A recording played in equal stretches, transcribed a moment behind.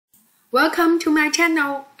Welcome to my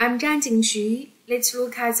channel. I'm Zhangjing Xu. Let's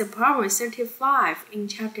look at the problem 35 in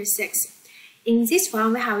chapter 6. In this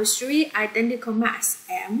one, we have three identical mass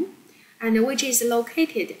M, and which is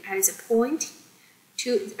located at the point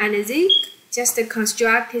 2 and Z. Just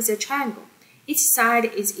construct the triangle. Each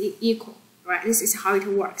side is equal, right? This is how it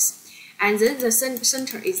works. And then the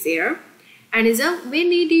center is there. And then we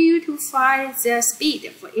need you to find the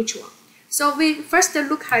speed for each one. So we first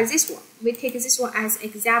look at this one. We take this one as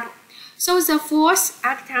example. So the force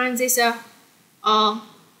acting on this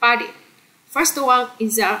body. First one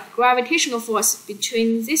is a gravitational force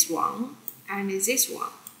between this one and this one.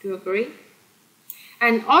 Do you agree?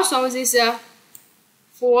 And also this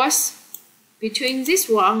force between this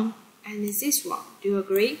one and this one. Do you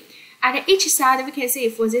agree? At each side, we can see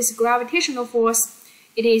for this gravitational force,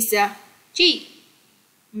 it is G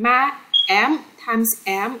m times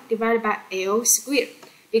m divided by L squared,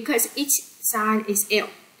 because each side is L.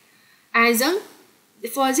 And then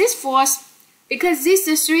for this force, because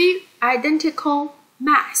these three identical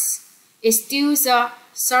mass is still the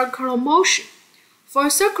circular motion. For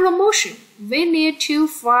circular motion, we need to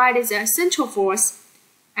find the central force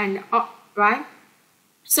and right.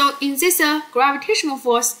 So in this gravitational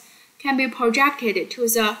force can be projected to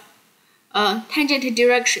the tangent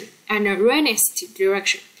direction and radius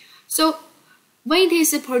direction. So when it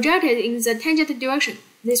is projected in the tangent direction,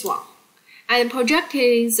 this one, and projected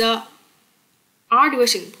in the r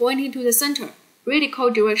direction pointing to the center, radical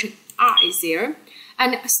direction r is there.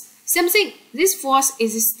 And same thing, this force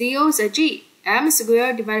is still the G m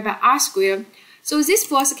squared divided by r squared. So this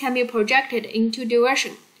force can be projected into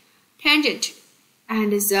direction, tangent,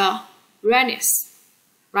 and the radius,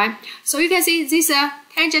 right? So you can see this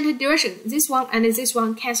tangent direction, this one and this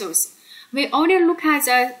one cancels. We only look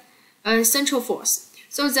at the central force.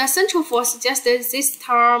 So the central force just this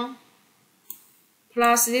term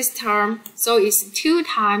plus this term, so it's 2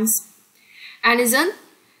 times. And then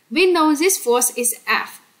we know this force is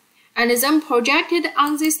F. And then projected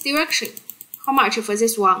on this direction, how much for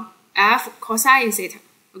this one? F cosine theta.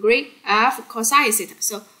 Agree? F cosine theta.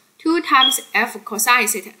 So 2 times F cosine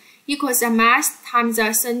theta equals the mass times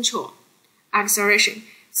the central acceleration.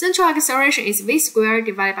 Central acceleration is v squared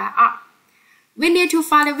divided by r. We need to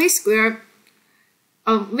find v squared,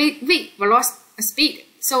 v velocity speed.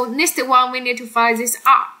 So next one we need to find this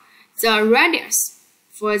r, the radius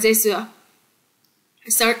for this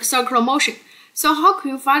circular motion. So how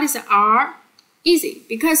can you find this r? Easy,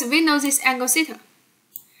 because we know this angle theta,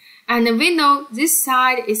 and we know this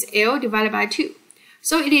side is L divided by 2.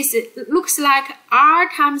 So it looks like r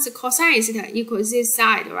times cosine theta equals this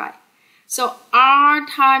side, right? So r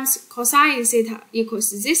times cosine theta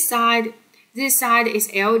equals this side. This side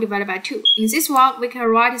is L divided by 2. In this one, we can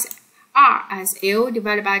write this r as L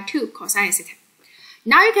divided by 2 cosine theta.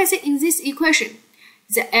 Now you can see in this equation,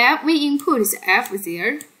 the F, we input the F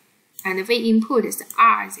there, and we input the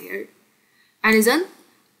r there. And then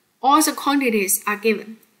all the quantities are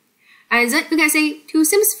given. And then you can see, to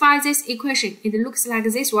simplify this equation, it looks like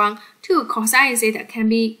this one, 2 cosine theta can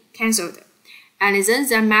be cancelled. And then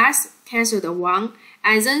the mass cancelled 1.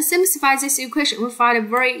 And then simplify this equation, we find a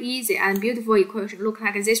very easy and beautiful equation, look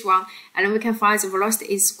like this one. And we can find the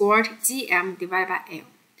velocity is squared Gm divided by L.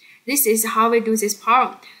 This is how we do this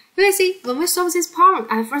problem. You can see, when we solve this problem,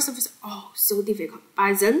 at first it was, so difficult.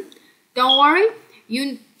 But then, don't worry,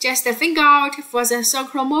 you just figure out for the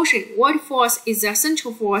circular motion, what force is the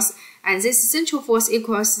central force, and this central force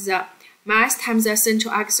equals the mass times the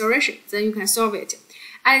central acceleration. Then you can solve it.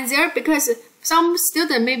 And there, because some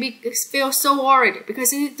students maybe feel so worried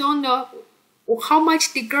because you don't know how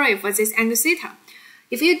much degree for this angle theta.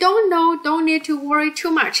 If you don't know, don't need to worry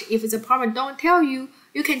too much. If the problem don't tell you,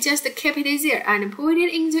 you can just keep it there and put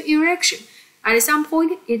it in the equation. At some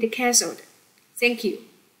point, it cancelled. Thank you.